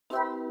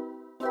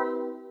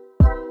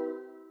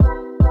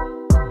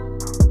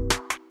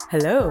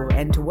Hello,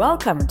 and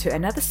welcome to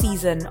another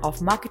season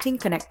of Marketing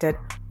Connected,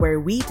 where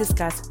we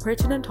discuss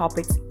pertinent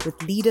topics with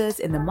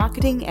leaders in the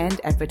marketing and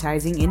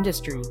advertising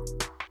industry.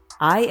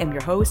 I am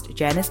your host,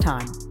 Janice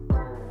Tan.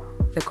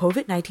 The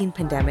COVID-19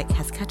 pandemic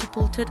has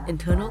catapulted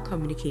internal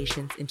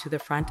communications into the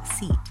front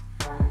seat.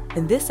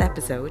 In this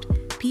episode,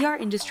 PR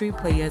industry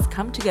players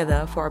come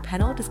together for a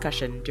panel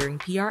discussion during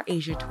PR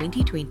Asia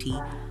 2020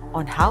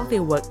 on how they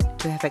worked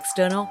to have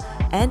external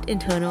and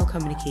internal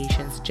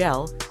communications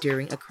gel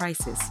during a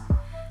crisis.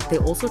 They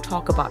also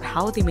talk about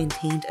how they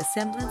maintained a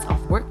semblance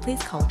of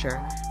workplace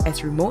culture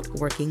as remote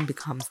working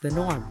becomes the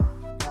norm.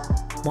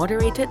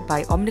 Moderated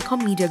by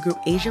Omnicom Media Group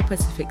Asia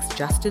Pacific's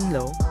Justin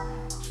Loh,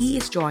 he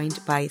is joined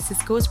by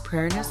Cisco's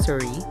Prerna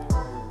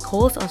Suri,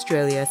 Coles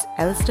Australia's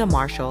Alistair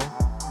Marshall,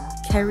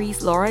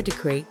 Kerry's Laura De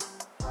Craig,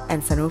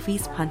 and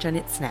Sanofi's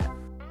Panchanit Snap.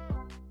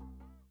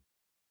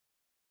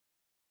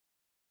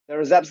 There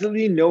is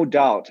absolutely no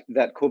doubt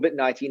that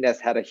COVID-19 has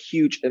had a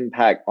huge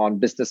impact on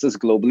businesses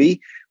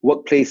globally.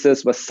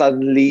 Workplaces were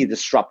suddenly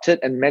disrupted,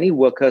 and many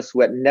workers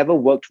who had never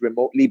worked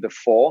remotely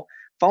before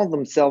found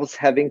themselves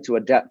having to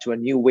adapt to a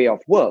new way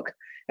of work.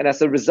 And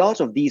as a result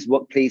of these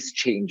workplace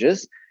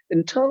changes,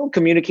 internal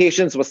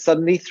communications were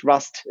suddenly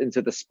thrust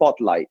into the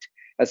spotlight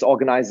as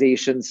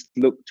organizations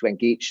look to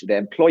engage their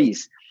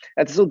employees.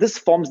 And so this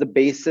forms the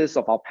basis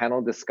of our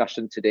panel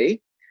discussion today.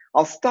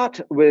 I'll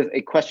start with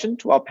a question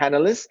to our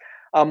panelists.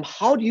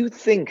 How do you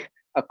think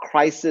a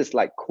crisis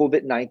like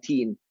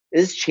COVID-19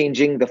 is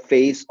changing the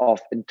face of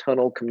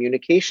internal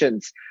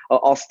communications?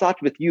 I'll start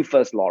with you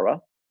first,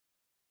 Laura.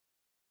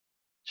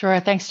 Sure.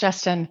 Thanks,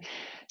 Justin.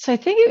 So I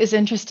think it was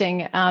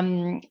interesting.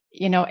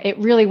 It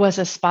really was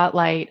a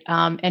spotlight.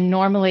 And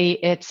normally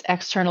it's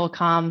external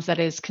comms that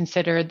is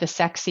considered the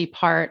sexy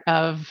part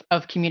of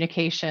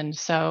communication.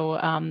 So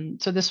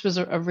this was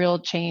a real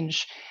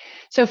change.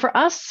 So for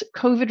us,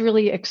 COVID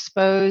really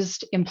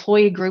exposed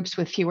employee groups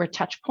with fewer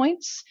touch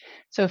points.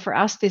 So for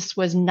us, this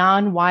was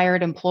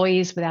non-wired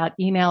employees without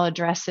email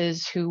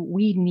addresses who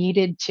we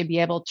needed to be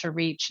able to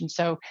reach. And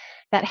so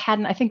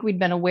I think we'd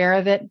been aware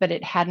of it, but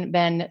it hadn't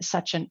been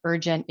such an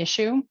urgent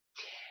issue.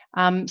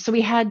 So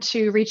we had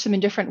to reach them in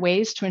different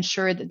ways to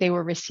ensure that they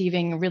were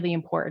receiving really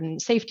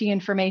important safety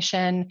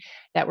information,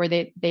 that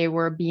they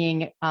were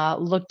being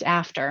looked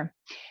after.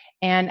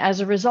 And as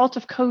a result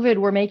of COVID,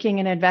 we're making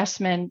an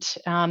investment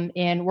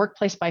in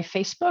Workplace by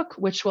Facebook,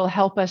 which will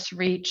help us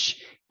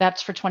reach,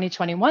 that's for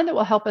 2021, that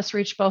will help us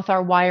reach both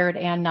our wired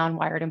and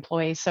non-wired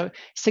employees. So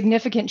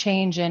significant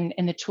change in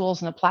the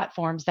tools and the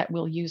platforms that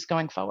we'll use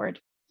going forward.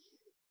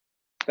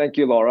 Thank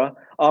you, Laura.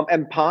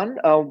 And Pan,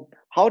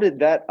 how did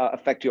that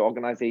affect your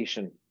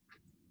organization?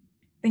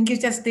 Thank you,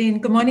 Justin.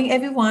 Good morning,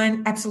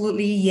 everyone.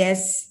 Absolutely,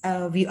 yes.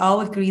 We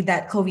all agree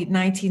that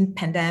COVID-19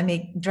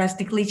 pandemic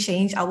drastically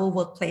changed our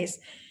workplace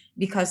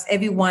because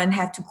everyone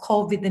had to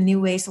cope with the new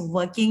ways of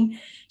working.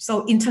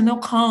 So internal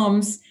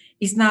comms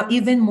is now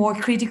even more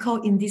critical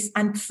in these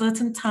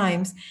uncertain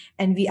times,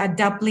 and we are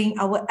doubling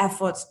our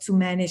efforts to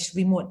manage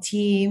remote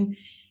team,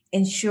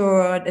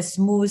 ensure the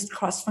smooth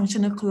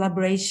cross-functional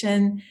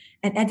collaboration,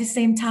 and at the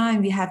same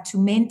time, we have to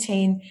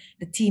maintain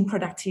the team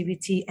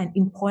productivity and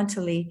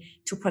importantly,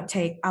 to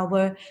protect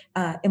our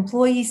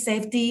employee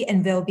safety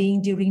and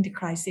well-being during the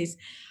crisis.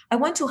 I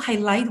want to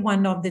highlight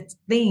one of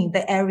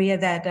the area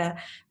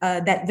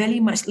that very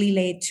much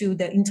relate to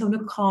the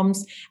internal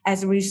comms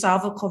as a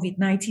result of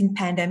COVID-19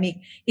 pandemic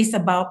is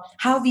about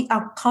how we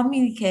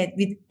communicate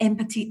with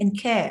empathy and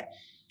care.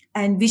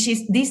 And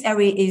this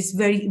area is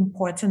very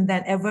important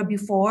than ever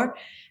before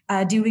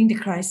during the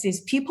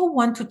crisis. People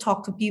want to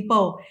talk to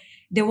people.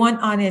 They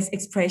want honest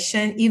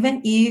expression,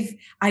 even if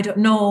I don't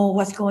know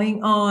what's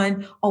going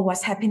on or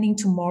what's happening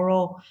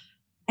tomorrow.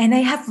 And I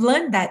have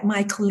learned that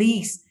my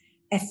colleagues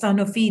at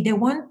Sanofi, they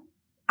want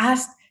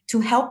us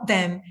to help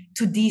them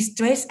to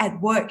de-stress at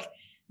work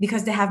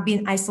because they have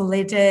been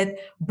isolated,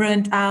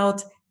 burnt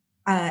out,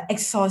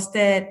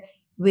 exhausted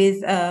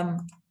with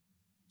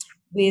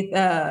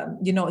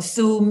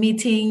Zoom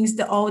meetings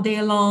all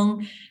day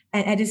long.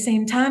 And at the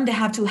same time, they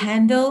have to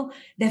handle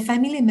their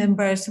family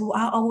members who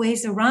are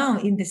always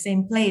around in the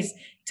same place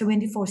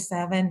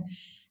 24/7.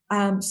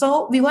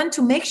 So we want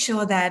to make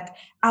sure that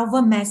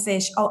our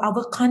message or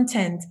our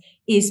content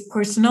is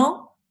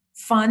personal,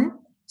 fun,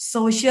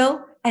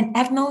 social, and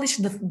acknowledge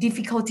the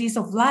difficulties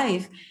of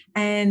life.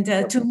 And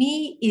to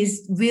me,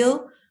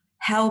 will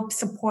help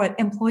support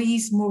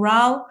employees'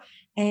 morale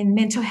and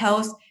mental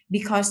health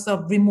because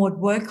of remote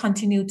work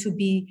continue to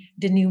be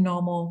the new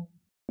normal.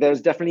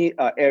 There's definitely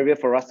an area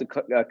for us to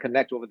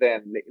connect over there,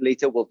 and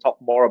later we'll talk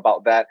more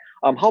about that.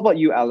 How about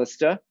you,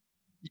 Alistair?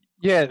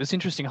 Yeah, it was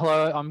interesting.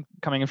 Hello, I'm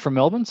coming in from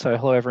Melbourne, so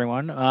hello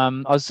everyone.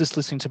 I was just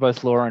listening to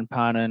both Laura and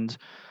Pan and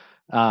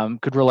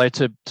could relate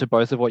to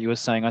both of what you were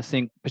saying. I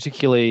think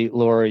particularly,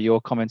 Laura,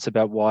 your comments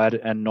about wired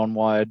and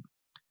non-wired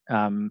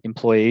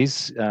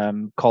employees.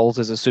 Coles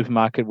as a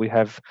supermarket, we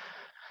have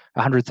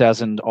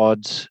 100,000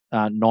 odd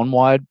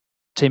non-wired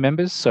team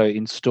members, so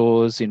in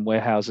stores, in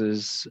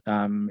warehouses,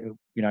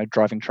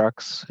 driving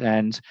trucks,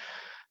 and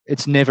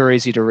it's never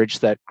easy to reach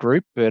that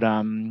group. But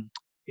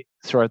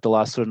throughout the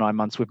last sort of 9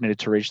 months, we've needed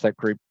to reach that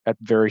group at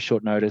very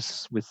short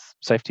notice with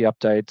safety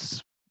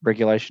updates,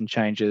 regulation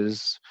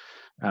changes,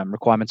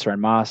 requirements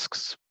around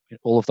masks,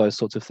 all of those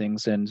sorts of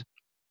things, and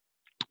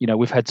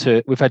we've had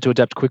to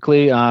adapt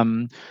quickly.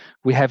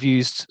 We have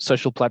used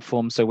social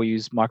platforms, so we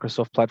use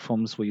Microsoft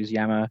platforms, we use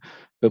Yammer,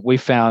 but we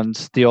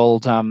found the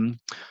old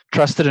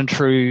trusted and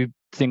true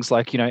things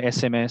like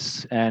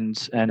SMS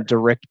and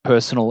direct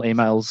personal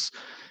emails.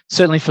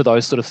 Certainly for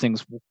those sort of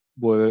things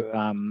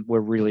were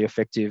really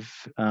effective.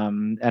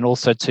 And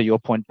also to your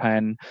point,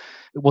 Pan,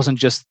 it wasn't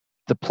just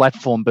the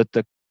platform, but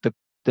the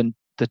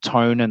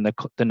tone and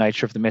the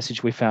nature of the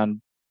message. We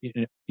found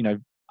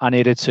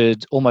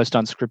unedited, almost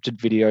unscripted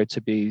video to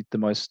be the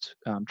most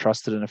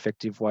trusted and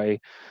effective way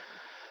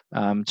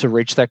to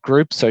reach that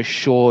group. So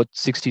short,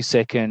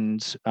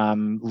 60-second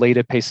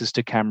leader pieces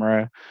to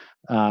camera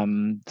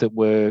that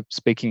were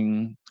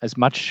speaking as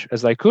much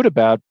as they could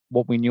about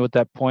what we knew at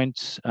that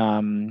point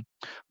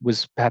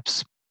was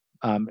perhaps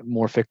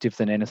more effective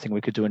than anything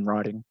we could do in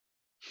writing.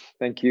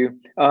 Thank you.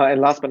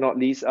 And last but not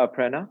least,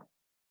 Prerna.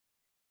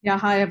 Yeah,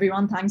 hi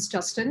everyone. Thanks,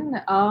 Justin.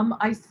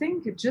 I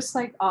think just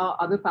like our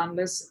other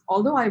panelists,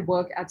 although I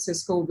work at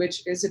Cisco,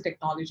 which is a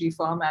technology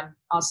firm, and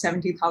our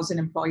 70,000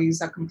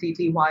 employees are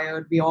completely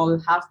wired, we all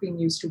have been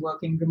used to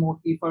working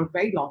remotely for a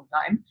very long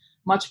time,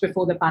 much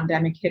before the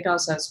pandemic hit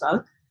us as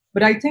well.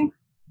 But I think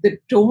the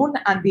tone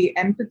and the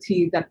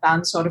empathy that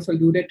Pan sort of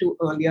alluded to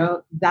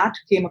earlier, that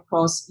came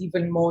across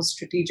even more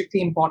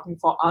strategically important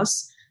for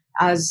us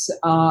as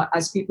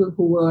people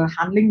who were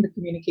handling the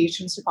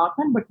communications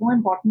department, but more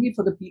importantly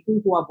for the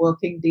people who are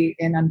working day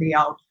in and day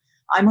out.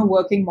 I'm a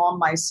working mom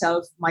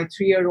myself. My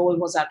 3-year-old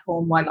was at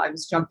home while I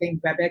was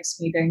juggling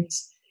WebEx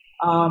meetings.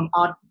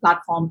 Our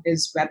platform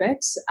is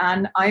WebEx,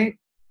 and I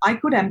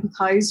could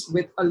empathize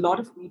with a lot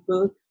of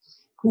people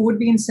who would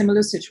be in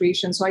similar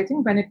situations. So I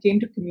think when it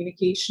came to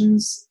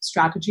communications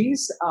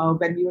strategies,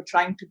 when we were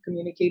trying to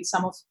communicate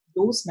some of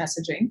those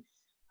messaging,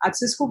 at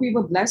Cisco, we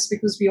were blessed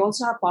because we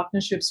also have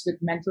partnerships with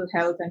mental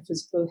health and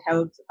physical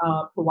health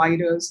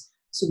providers.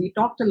 So we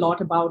talked a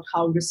lot about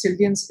how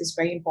resilience is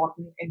very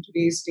important in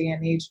today's day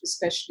and age,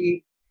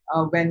 especially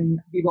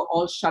when we were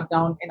all shut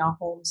down in our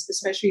homes,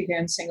 especially here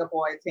in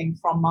Singapore, I think,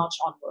 from March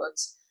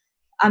onwards.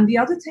 And the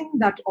other thing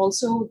that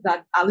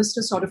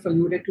Alistair sort of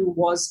alluded to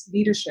was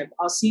leadership.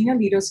 Our senior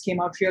leaders came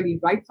out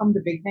really right from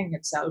the beginning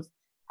itself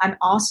and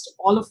asked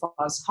all of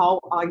us, how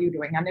are you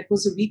doing? And it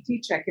was a weekly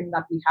check-in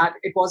that we had.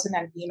 It wasn't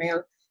an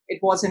email. It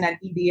wasn't an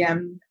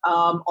EDM,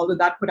 although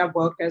that could have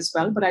worked as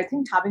well. But I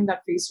think having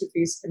that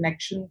face-to-face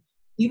connection,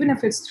 even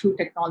if it's through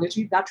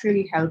technology, that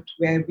really helped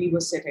where we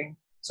were sitting.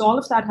 So all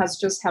of that has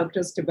just helped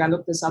us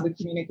develop this other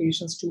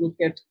communications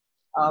toolkit,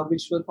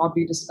 which we'll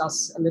probably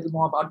discuss a little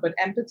more about. But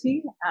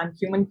empathy and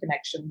human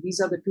connection,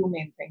 these are the two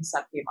main things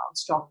that came out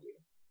strongly.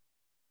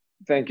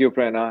 Thank you,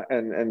 Prerna.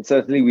 And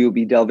certainly we'll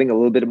be delving a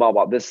little bit more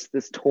about this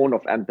tone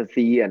of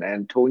empathy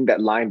and towing that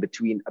line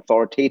between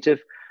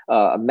authoritative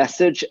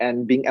message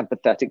and being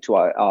empathetic to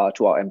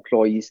our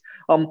employees.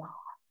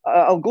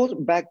 I'll go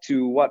back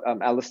to what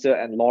Alistair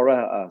and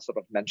Laura sort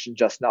of mentioned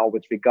just now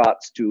with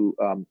regards to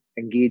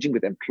engaging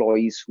with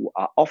employees who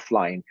are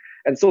offline.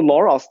 And so,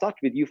 Laura, I'll start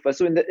with you first.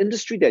 So in the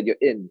industry that you're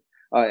in,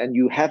 and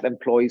you have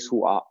employees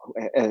who are,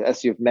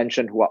 as you've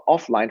mentioned, who are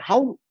offline,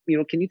 how,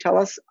 can you tell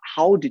us,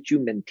 how did you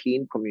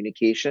maintain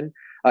communication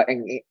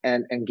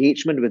and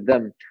engagement with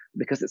them?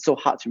 Because it's so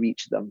hard to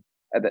reach them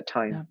at that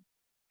time. Yeah.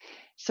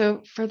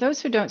 So for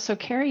those who don't, so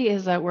Carey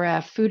we're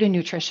a food and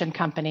nutrition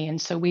company. And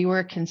so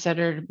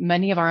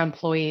many of our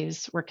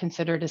employees were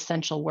considered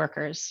essential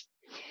workers.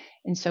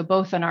 And so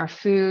both in our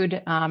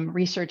food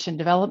research and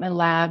development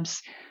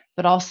labs,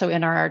 but also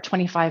in our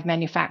 25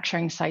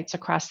 manufacturing sites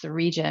across the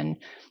region,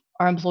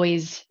 our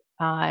employees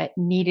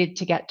needed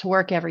to get to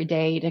work every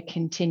day to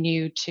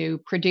continue to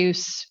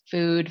produce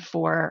food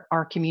for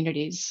our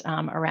communities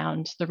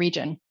around the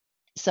region.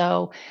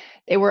 So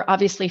they were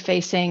obviously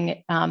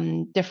facing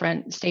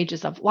different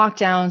stages of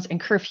lockdowns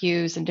and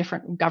curfews and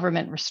different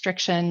government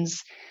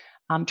restrictions,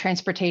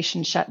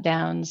 transportation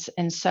shutdowns.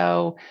 And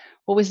so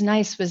what was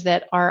nice was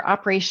that our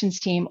operations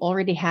team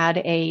already had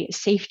a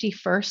safety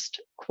first,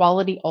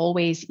 quality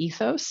always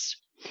ethos.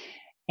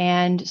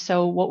 And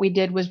so what we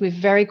did was we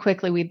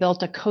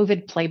built a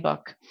COVID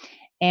playbook.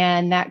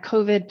 And that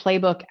COVID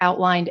playbook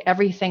outlined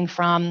everything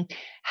from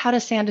how to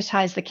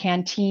sanitize the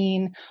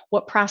canteen,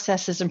 what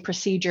processes and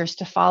procedures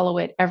to follow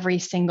at every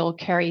single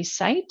Carey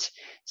site,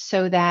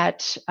 so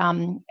that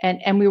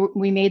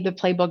we made the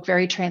playbook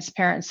very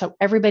transparent, so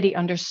everybody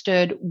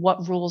understood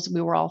what rules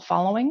we were all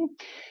following.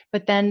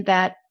 But then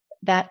that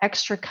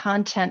extra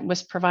content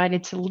was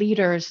provided to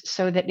leaders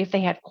so that if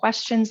they had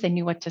questions, they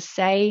knew what to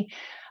say.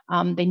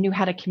 They knew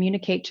how to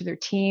communicate to their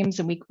teams,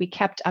 and we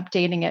kept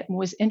updating it. And what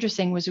was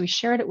interesting was we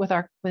shared it with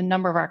a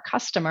number of our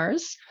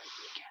customers.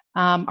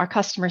 Our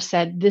customers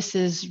said, "This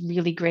is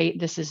really great.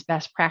 This is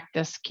best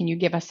practice. Can you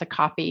give us a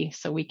copy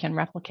so we can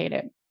replicate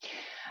it?"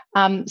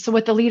 So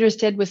what the leaders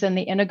did was then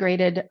they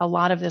integrated a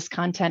lot of this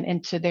content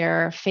into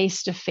their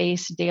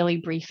face-to-face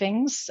daily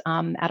briefings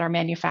at our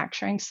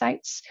manufacturing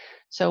sites.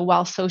 So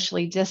while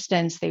socially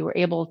distanced, they were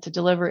able to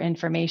deliver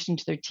information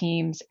to their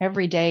teams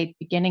every day,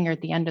 beginning or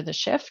at the end of the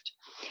shift.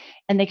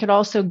 And they could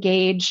also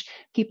gauge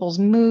people's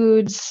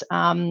moods.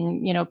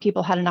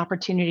 People had an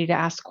opportunity to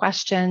ask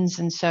questions.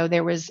 And so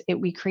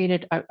we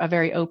created a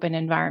very open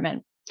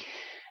environment.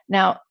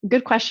 Now,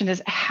 good question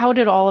is, how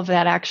did all of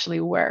that actually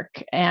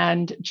work?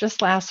 And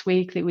just last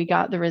week that we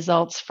got the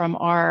results from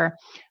our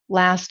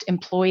last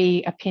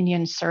employee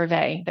opinion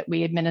survey that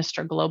we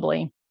administer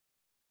globally.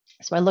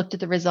 So I looked at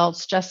the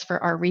results just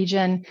for our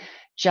region,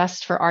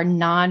 just for our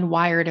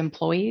non-wired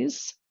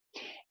employees,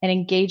 and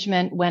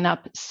engagement went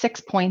up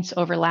 6 points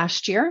over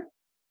last year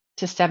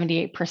to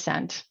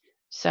 78%.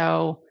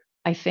 So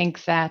I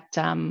think that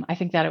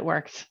it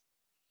worked.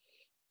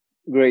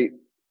 Great.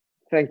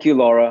 Thank you,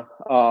 Laura.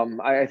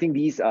 I think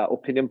these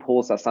opinion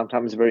polls are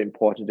sometimes very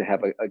important to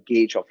have a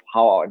gauge of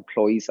how our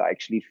employees are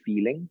actually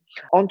feeling.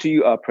 On to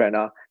you,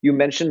 Prerna. You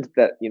mentioned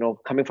that,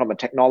 coming from a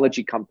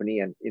technology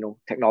company and,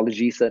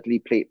 technology certainly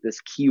played this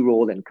key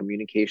role in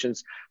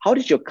communications. How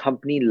did your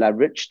company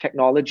leverage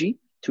technology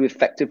to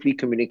effectively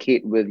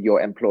communicate with your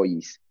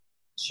employees?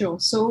 Sure.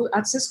 So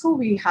at Cisco,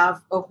 we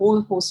have a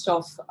whole host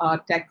of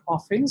tech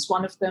offerings.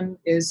 One of them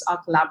is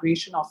our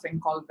collaboration offering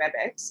called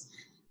WebEx.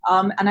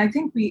 And I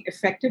think we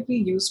effectively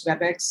used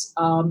WebEx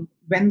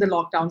when the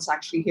lockdowns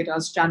actually hit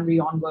us January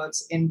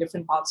onwards in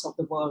different parts of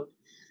the world.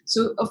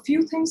 So a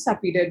few things that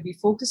we did, we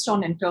focused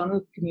on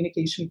internal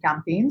communication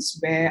campaigns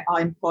where our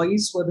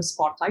employees were the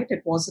spotlight.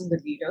 It wasn't the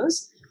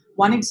leaders.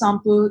 One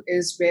example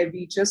is where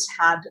we just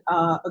had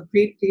a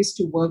great place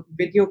to work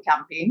video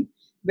campaign,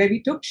 where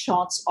we took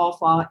shots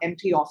of our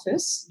empty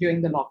office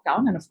during the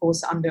lockdown and, of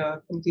course,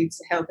 under complete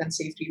health and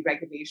safety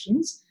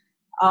regulations.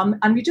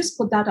 And we just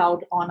put that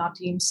out on our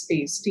Teams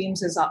space.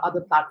 Teams is our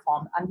other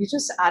platform. And we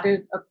just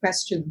added a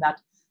question that,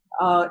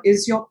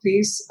 is your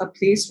place a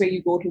place where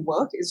you go to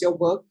work? Is your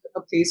work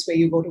a place where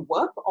you go to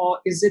work? Or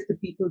is it the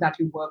people that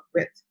you work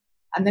with?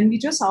 And then we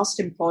just asked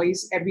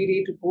employees every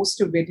day to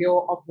post a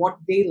video of what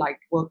they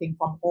liked working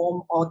from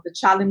home or the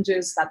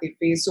challenges that they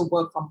face. So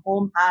work from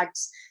home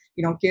hacks,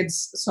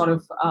 kids sort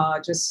of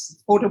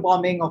just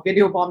photobombing or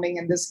video bombing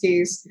in this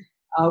case.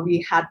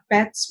 We had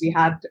pets. We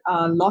had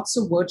lots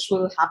of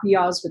virtual happy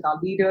hours with our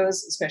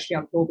leaders, especially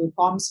our global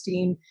comms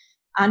team.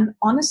 And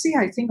honestly,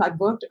 I think I've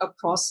worked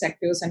across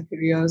sectors and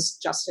careers,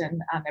 Justin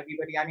and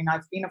everybody. I mean,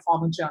 I've been a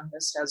former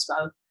journalist as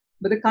well.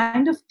 But the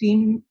kind of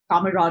team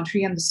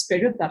camaraderie and the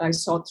spirit that I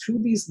saw through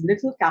these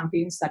little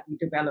campaigns that we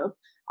developed,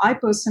 I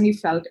personally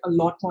felt a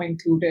lot more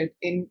included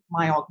in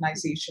my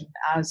organization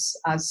as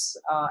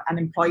an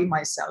employee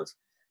myself.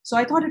 So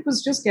I thought it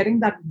was just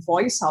getting that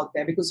voice out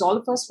there because all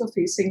of us were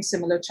facing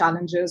similar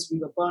challenges. We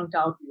were burnt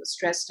out, we were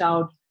stressed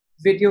out,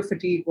 video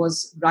fatigue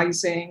was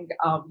rising,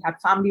 we had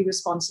family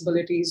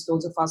responsibilities.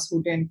 Those of us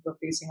who didn't were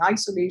facing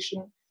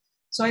isolation.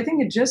 So I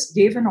think it just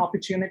gave an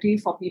opportunity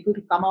for people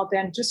to come out there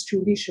and just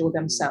truly show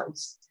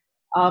themselves.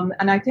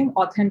 And I think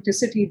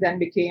authenticity then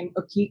became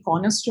a key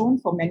cornerstone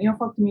for many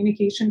of our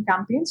communication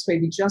campaigns where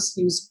we just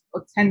used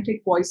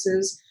authentic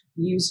voices.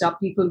 We used our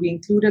people, we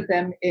included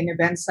them in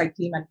events like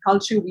Team and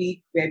Culture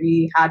Week, where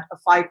we had a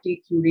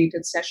 5-day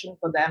curated session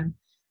for them,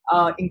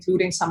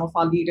 including some of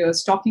our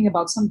leaders, talking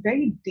about some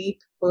very deep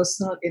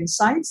personal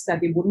insights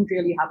that they wouldn't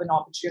really have an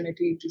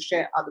opportunity to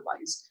share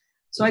otherwise.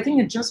 So I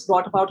think it just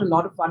brought about a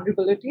lot of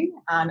vulnerability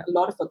and a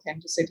lot of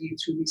authenticity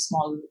through these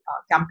small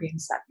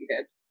campaigns that we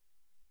did.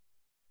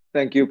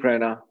 Thank you,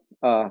 Prerna.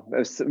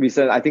 We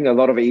said, I think a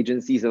lot of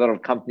agencies, a lot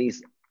of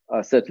companies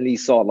certainly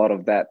saw a lot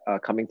of that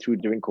coming through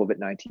during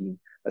COVID-19,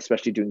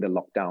 especially during the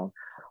lockdown.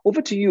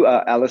 Over to you,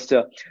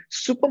 Alistair.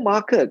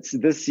 Supermarkets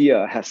this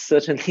year have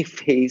certainly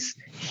faced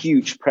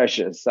huge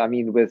pressures. I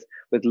mean, with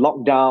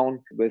lockdown,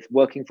 with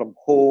working from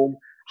home,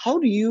 how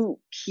do you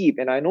keep,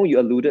 and I know you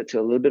alluded to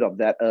a little bit of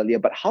that earlier,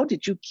 but how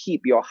did you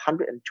keep your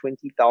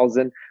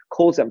 120,000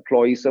 Coles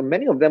employees, so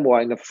many of them were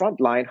in the front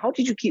line, how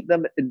did you keep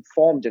them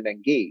informed and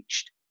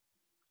engaged?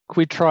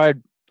 We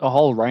tried a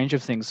whole range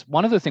of things.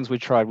 One of the things we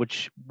tried,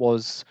 which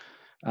was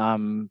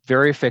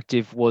very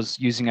effective, was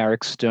using our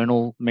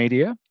external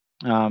media.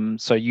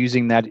 So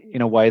using that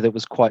in a way that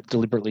was quite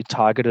deliberately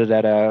targeted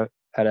at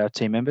our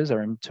team members,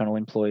 our internal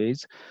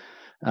employees.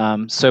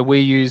 So we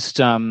used,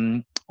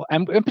 and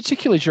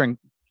particularly during,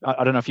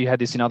 I don't know if you had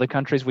this in other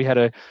countries, we had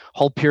a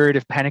whole period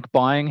of panic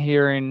buying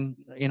here in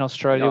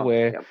Australia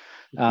where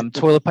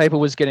toilet paper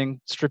was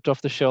getting stripped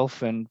off the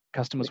shelf and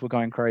customers were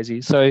going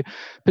crazy. So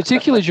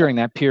particularly during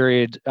that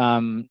period,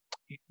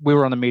 we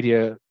were on the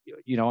media,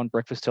 on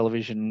breakfast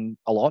television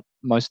a lot,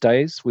 most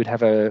days. We'd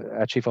have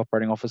our chief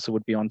operating officer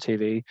would be on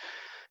TV.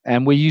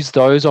 And we used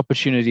those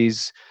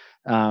opportunities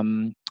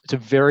to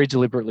very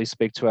deliberately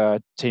speak to our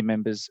team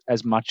members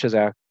as much as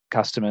our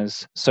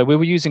customers. So we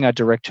were using our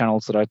direct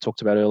channels that I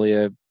talked about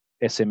earlier,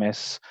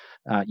 SMS,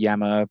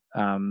 Yammer,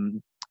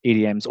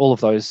 EDMs, all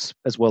of those,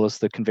 as well as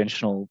the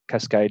conventional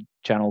cascade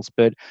channels.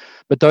 But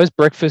those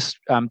breakfast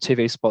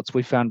TV spots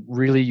we found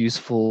really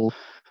useful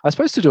I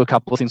suppose to do a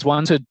couple of things.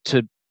 One, to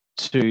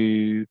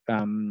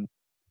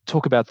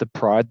talk about the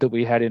pride that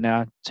we had in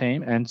our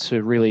team, and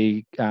to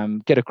really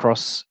get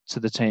across to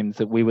the team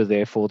that we were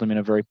there for them in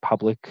a very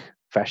public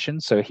fashion.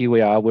 So here we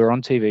are, we're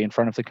on TV in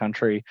front of the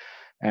country,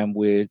 and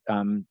we're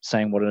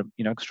saying what an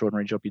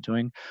extraordinary job you're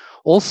doing.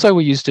 Also,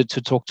 we used it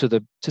to talk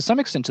to some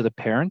extent to the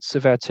parents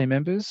of our team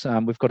members.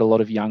 We've got a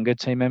lot of younger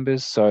team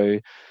members, so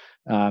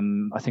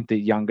I think the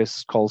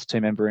youngest Coles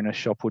team member in a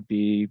shop would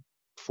be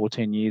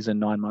 14 years and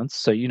 9 months.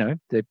 So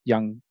they're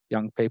young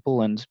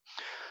people,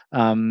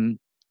 and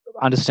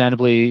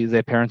understandably,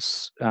 their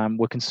parents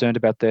were concerned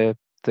about their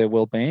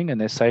well-being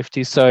and their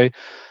safety. So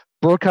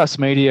broadcast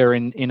media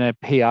in a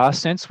PR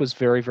sense was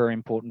very, very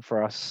important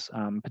for us,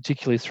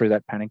 particularly through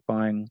that panic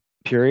buying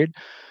period.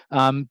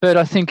 But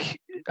I think,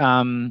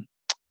 Pan,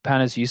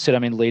 as you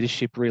said,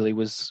 leadership really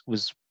was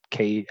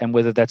key, and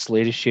whether that's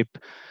leadership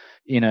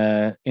in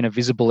a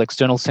visible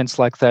external sense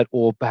like that,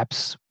 or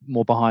perhaps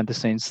more behind the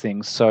scenes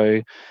things.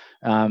 So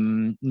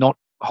not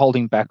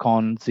holding back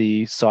on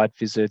the site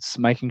visits,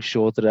 making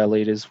sure that our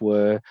leaders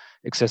were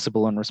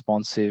accessible and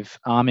responsive,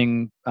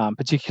 arming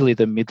particularly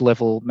the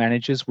mid-level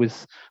managers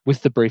with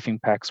the briefing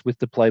packs, with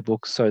the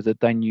playbooks, so that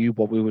they knew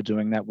what we were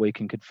doing that week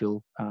and could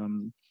feel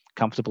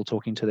comfortable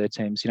talking to their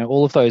teams.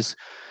 All of those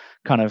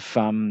kind of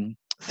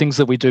things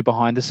that we do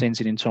behind the scenes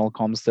in internal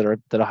comms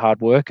that are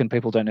hard work and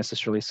people don't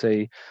necessarily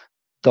see,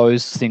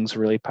 those things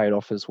really paid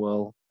off as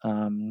well.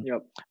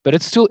 Yep. But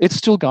it's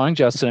still going,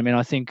 Justin.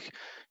 I think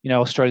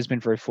Australia's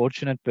been very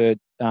fortunate, but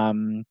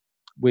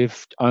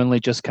we've only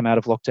just come out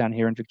of lockdown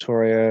here in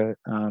Victoria.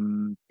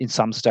 In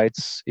some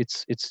states,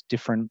 it's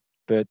different,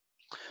 but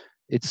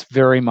it's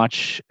very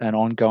much an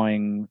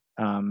ongoing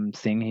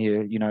thing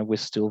here. We're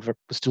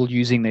still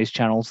using these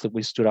channels that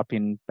we stood up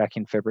back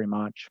in February,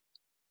 March.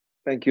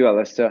 Thank you,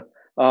 Alistair.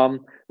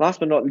 Last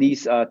but not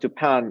least, to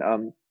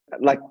Pan,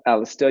 like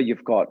Alistair,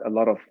 you've got a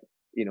lot of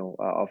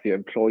of your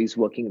employees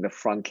working in the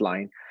front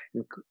line,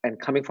 and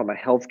coming from a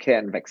healthcare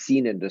and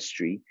vaccine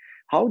industry.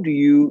 How do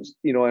you,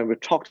 and we've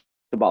talked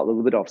about a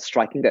little bit of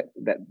striking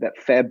that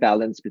fair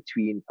balance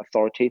between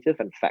authoritative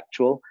and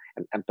factual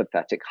and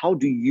empathetic. How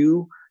do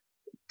you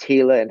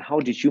tailor, and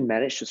how did you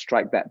manage to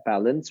strike that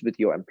balance with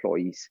your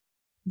employees?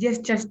 Yes,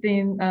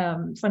 Justin,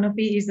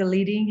 Sanofi is a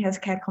leading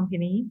healthcare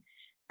company.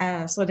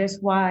 So that's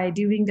why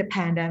during the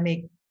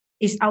pandemic,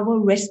 it's our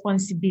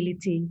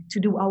responsibility to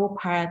do our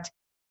part.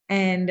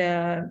 And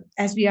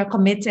as we are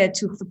committed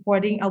to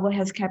supporting our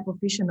healthcare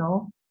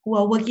professionals who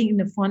are working in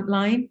the front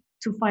line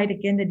to fight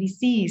against the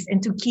disease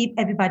and to keep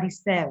everybody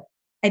safe.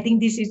 I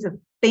think this is a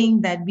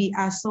thing that we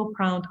are so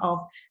proud of,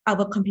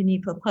 our company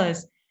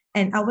purpose.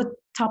 And our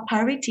top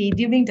priority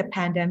during the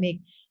pandemic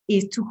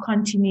is to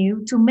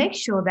continue to make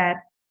sure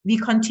that we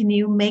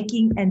continue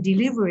making and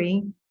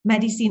delivering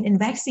medicine and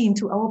vaccine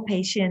to our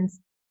patients.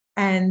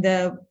 And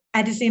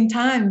at the same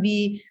time,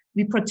 we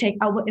protect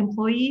our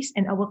employees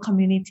and our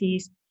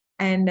communities.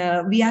 And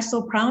we are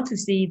so proud to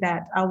see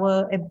that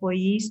our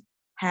employees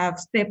have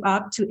stepped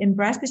up to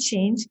embrace the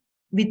change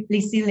with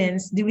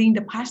resilience during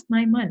the past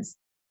 9 months.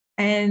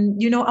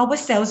 And, our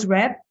sales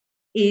rep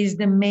is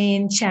the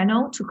main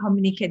channel to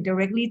communicate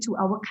directly to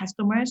our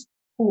customers,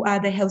 who are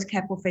the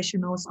healthcare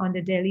professionals on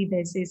a daily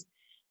basis.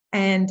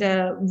 And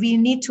we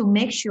need to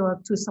make sure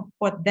to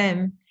support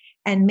them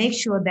and make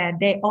sure that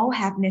they all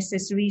have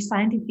necessary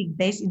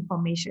scientific-based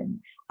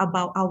information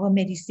about our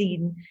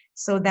medicine,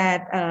 so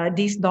that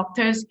these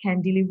doctors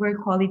can deliver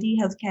quality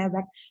healthcare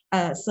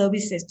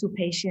services to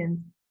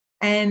patients.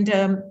 And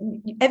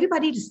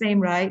everybody the same,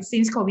 right?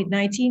 Since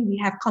COVID-19, we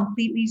have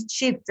completely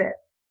shifted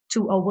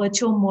to a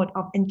virtual mode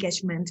of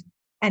engagement.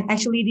 And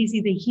actually, this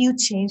is a huge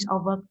change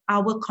of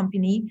our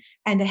company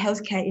and the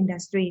healthcare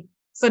industry.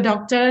 So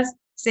doctors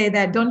say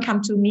that don't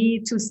come to me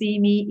to see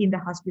me in the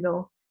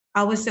hospital.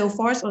 Our sales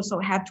force also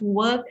have to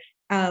work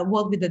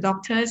with the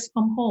doctors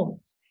from home.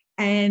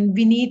 And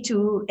we need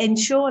to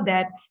ensure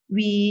that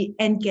we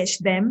engage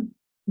them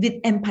with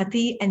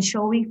empathy and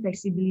showing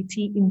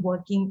flexibility in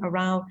working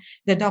around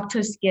the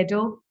doctor's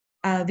schedule,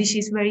 which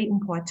is very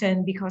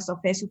important because of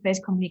face-to-face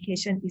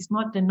communication is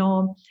not the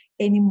norm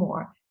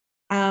anymore.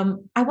 I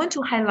want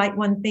to highlight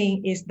one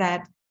thing is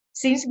that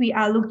since we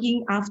are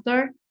looking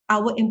after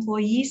our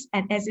employees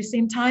and at the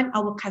same time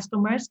our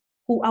customers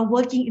who are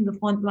working in the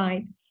front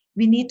line,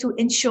 we need to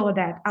ensure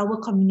that our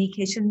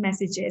communication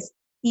messages,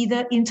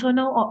 either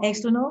internal or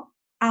external,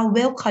 are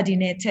well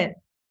coordinated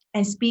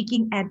and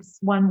speaking as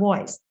one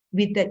voice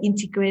with the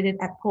integrated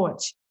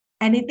approach.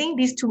 And I think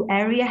these two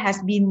areas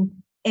has been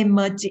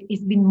emerging,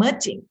 it's been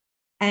merging,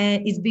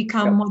 and it's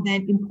become more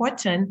than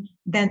important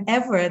than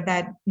ever,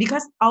 that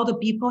because all the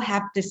people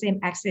have the same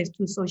access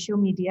to social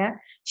media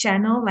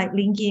channel like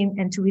LinkedIn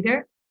and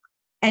Twitter.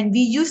 And we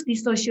use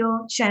these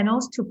social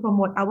channels to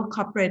promote our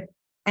corporate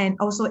and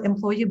also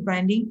employee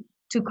branding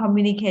to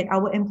communicate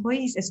our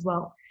employees as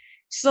well.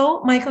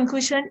 So my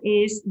conclusion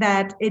is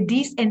that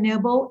this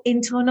enable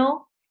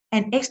internal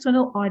and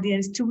external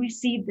audience to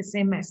receive the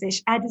same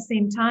message at the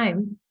same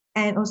time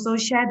and also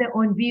share their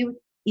own view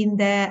in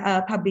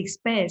their public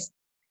space.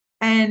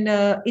 And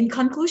in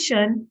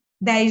conclusion,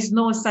 there is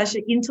no such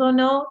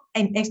internal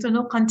and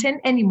external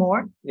content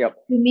anymore. Yep.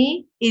 To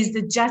me, is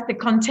just the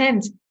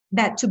content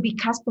that to be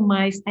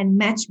customized and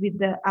matched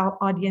with our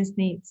audience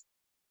needs.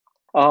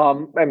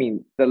 I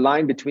mean, the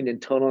line between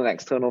internal and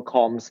external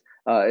comms,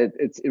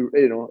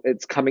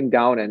 it's coming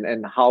down,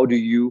 and how do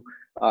you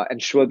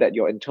ensure that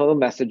your internal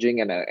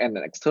messaging and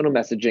external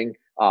messaging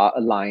are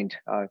aligned?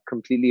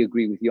 Completely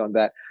agree with you on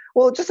that.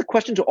 Well, just a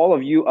question to all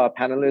of you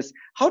panelists: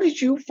 how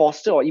did you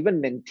foster or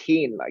even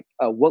maintain like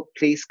a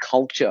workplace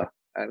culture?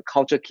 And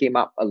culture came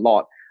up a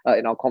lot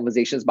in our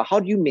conversations, but how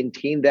do you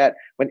maintain that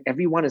when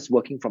everyone is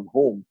working from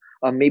home?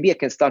 Maybe I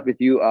can start with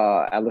you,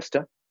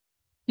 Alistair.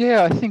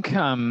 Yeah, I think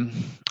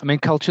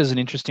culture is an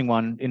interesting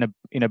one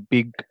in a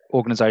big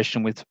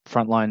organization with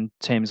frontline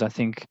teams. I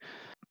think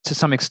to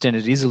some extent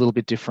it is a little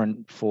bit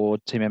different for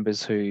team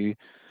members who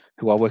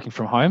are working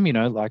from home,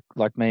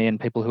 like me, and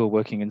people who are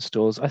working in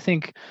stores. I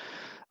think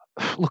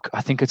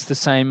it's the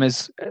same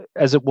as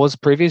it was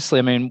previously.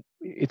 I mean,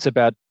 it's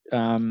about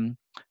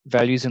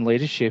values and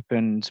leadership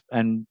and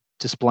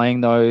displaying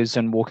those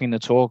and walking the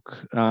talk.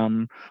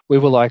 We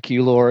were like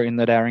you, Laura, in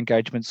that our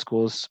engagement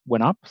scores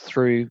went up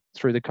through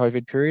the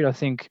COVID period. I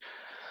think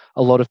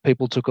a lot of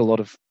people took a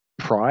lot of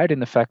pride in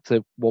the fact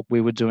that what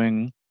we were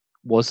doing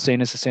was seen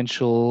as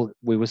essential.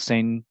 We were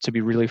seen to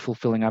be really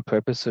fulfilling our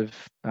purpose of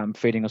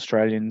feeding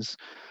Australians.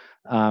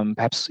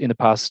 Perhaps in the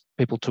past,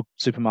 people took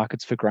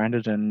supermarkets for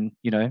granted, and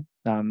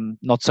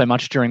not so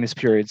much during this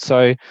period.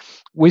 So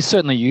we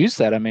certainly use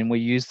that. I mean, we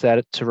use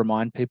that to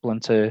remind people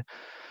and to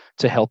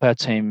help our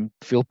team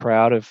feel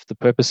proud of the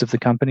purpose of the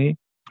company.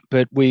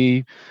 But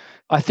I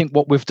think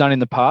what we've done in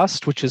the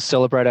past, which is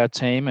celebrate our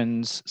team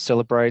and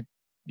celebrate,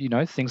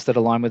 things that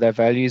align with our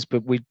values,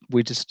 but we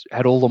just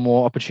had all the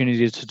more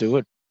opportunity to do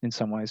it in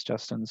some ways,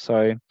 Justin.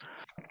 So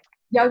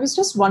yeah, I was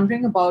just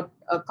wondering about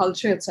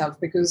culture itself,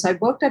 because I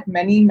worked at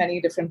many,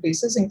 many different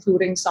places,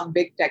 including some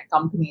big tech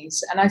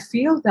companies. And I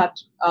feel that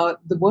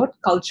the word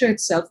culture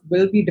itself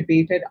will be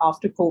debated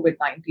after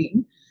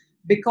COVID-19,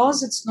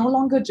 because it's no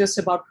longer just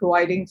about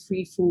providing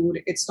free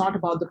food. It's not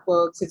about the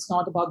perks. It's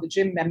not about the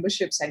gym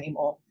memberships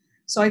anymore.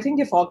 So I think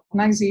if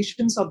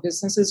organizations or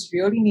businesses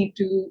really need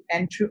to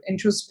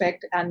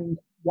introspect and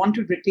want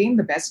to retain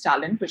the best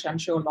talent, which I'm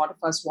sure a lot of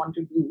us want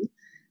to do,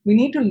 we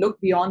need to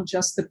look beyond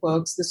just the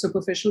perks, the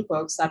superficial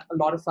perks that a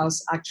lot of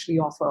us actually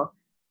offer.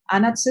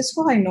 And at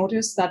Cisco, I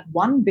noticed that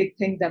one big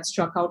thing that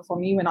struck out for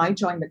me when I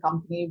joined the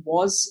company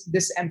was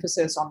this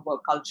emphasis on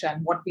work culture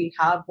and what we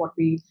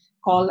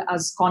call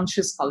as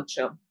conscious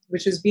culture,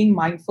 which is being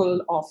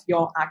mindful of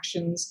your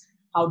actions,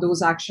 how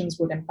those actions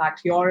would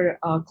impact your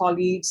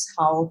colleagues,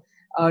 how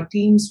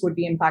teams would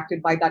be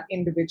impacted by that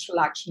individual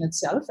action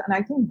itself. And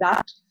I think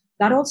that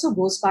also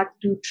goes back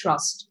to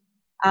trust.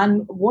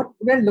 And what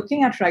we're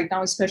looking at right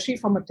now, especially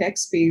from a tech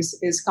space,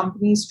 is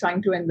companies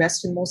trying to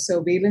invest in more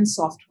surveillance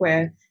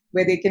software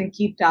where they can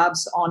keep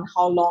tabs on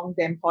how long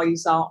the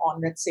employees are on,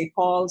 let's say,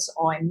 calls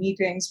or in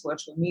meetings,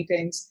 virtual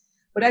meetings.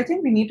 But I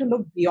think we need to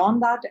look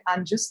beyond that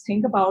and just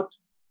think about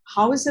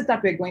how is it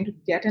that we're going to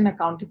get an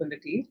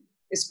accountability,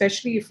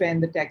 especially if we're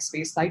in the tech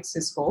space like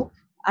Cisco.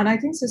 And I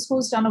think Cisco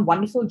has done a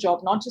wonderful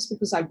job, not just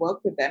because I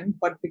work with them,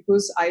 but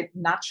because I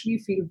naturally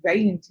feel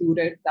very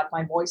included, that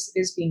my voice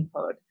is being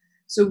heard.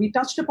 So we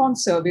touched upon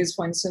surveys.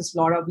 For instance,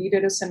 Laura, we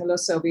did a similar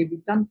survey.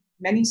 We've done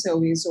many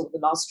surveys over the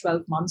last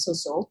 12 months or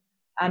so,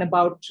 and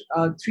about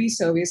 3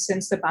 surveys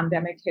since the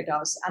pandemic hit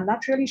us. And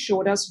that really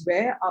showed us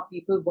where our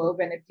people were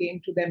when it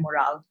came to their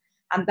morale.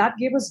 And that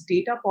gave us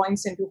data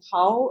points into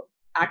how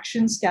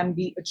actions can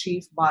be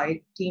achieved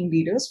by team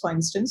leaders, for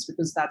instance,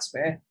 because that's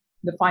where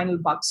the final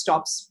buck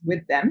stops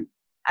with them.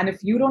 And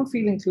if you don't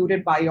feel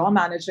included by your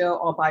manager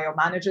or by your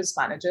manager's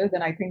manager,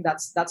 then I think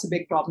that's a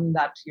big problem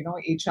that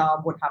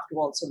HR would have to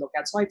also look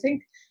at. So I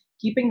think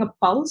keeping a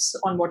pulse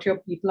on what your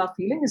people are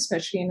feeling,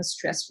 especially in a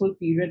stressful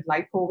period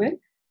like COVID,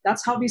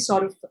 that's how we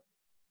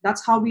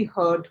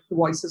heard the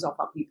voices of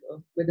our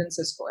people within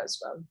Cisco as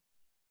well.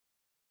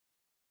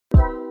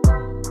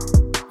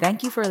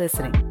 Thank you for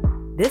listening.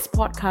 This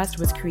podcast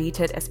was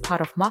created as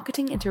part of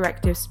Marketing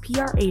Interactive's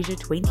PR Asia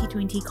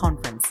 2020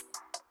 conference.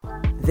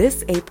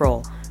 This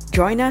April,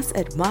 join us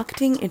at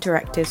Marketing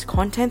Interactive's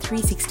Content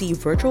 360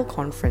 virtual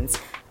conference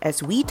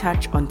as we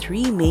touch on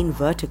 3 main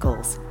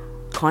verticals: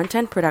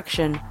 content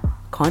production,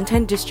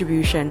 content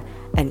distribution,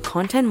 and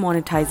content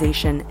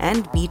monetization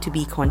and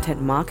B2B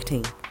content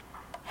marketing.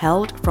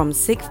 Held from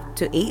 6th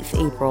to 8th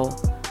April,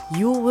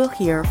 you will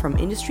hear from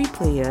industry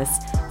players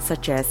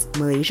such as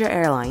Malaysia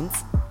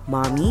Airlines,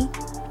 Mami,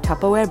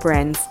 Tupperware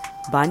Brands,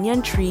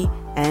 Banyan Tree,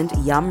 and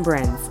Yum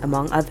Brands,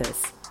 among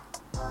others.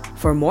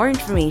 For more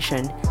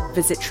information,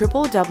 visit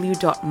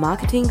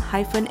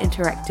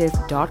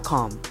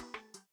www.marketing-interactive.com.